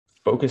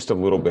focused a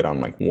little bit on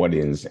like what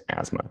is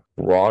asthma.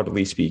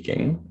 Broadly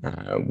speaking,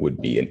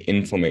 would be an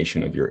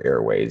inflammation of your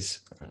airways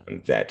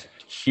that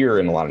here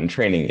in a lot of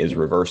training is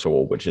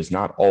reversible, which is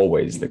not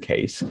always the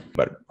case.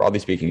 But broadly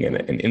speaking,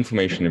 an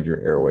inflammation of your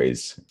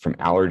airways from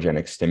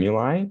allergenic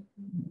stimuli,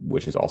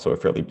 which is also a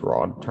fairly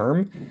broad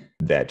term,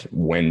 that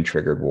when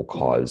triggered will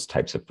cause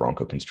types of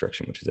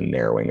bronchoconstriction, which is a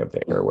narrowing of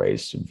the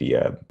airways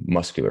via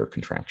muscular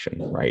contraction,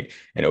 right?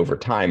 And over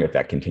time, if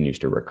that continues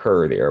to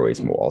recur, the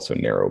airways will also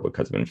narrow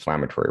because of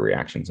inflammatory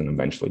reactions and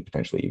eventually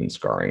potentially even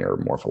scarring or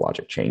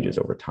morphologic changes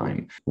over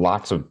time.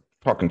 Lots of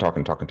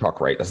talk,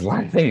 right? There's a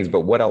lot of things, but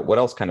what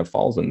else kind of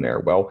falls in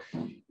there? Well,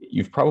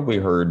 you've probably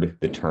heard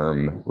the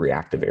term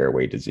reactive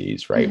airway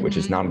disease, right? Which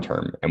is not a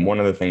term. And one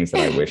of the things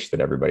that I wish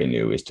that everybody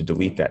knew is to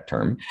delete that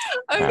term.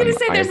 I was going to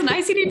say there's an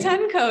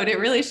ICD-10 code. It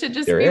really should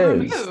just be there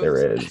removed.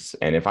 is.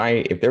 And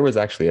if there was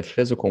actually a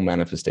physical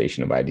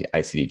manifestation of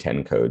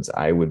ICD-10 codes,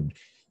 I would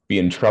be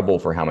in trouble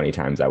for how many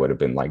times I would have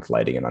been like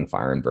lighting it on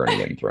fire and burning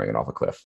it and throwing it off a cliff.